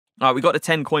All right, we got the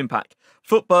 10 coin pack.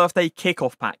 FUT Birthday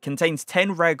Kickoff Pack contains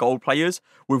 10 rare gold players,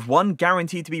 with one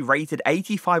guaranteed to be rated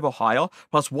 85 or higher,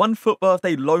 plus one FUT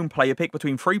Birthday loan player pick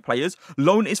between 3 players.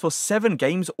 Loan is for 7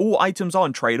 games. All items are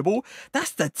untradeable.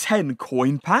 That's the 10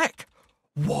 coin pack?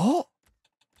 What?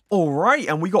 All right,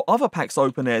 and we got other packs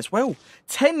open there as well.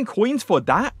 10 coins for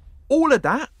that? All of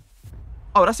that?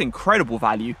 Oh, that's incredible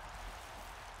value.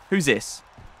 Who's this?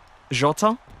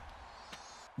 Jota?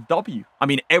 W. I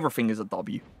mean, everything is a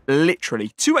W. Literally.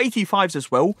 285s as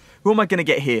well. Who am I going to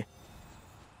get here?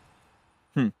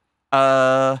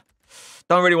 Don't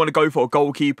really want to go for a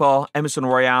goalkeeper, Emerson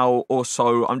Royale, or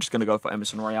so. I'm just going to go for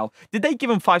Emerson Royale. Did they give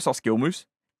him 5-star skill moves?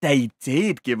 They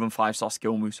did give him 5-star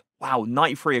skill moves. Wow,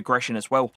 93 aggression as well.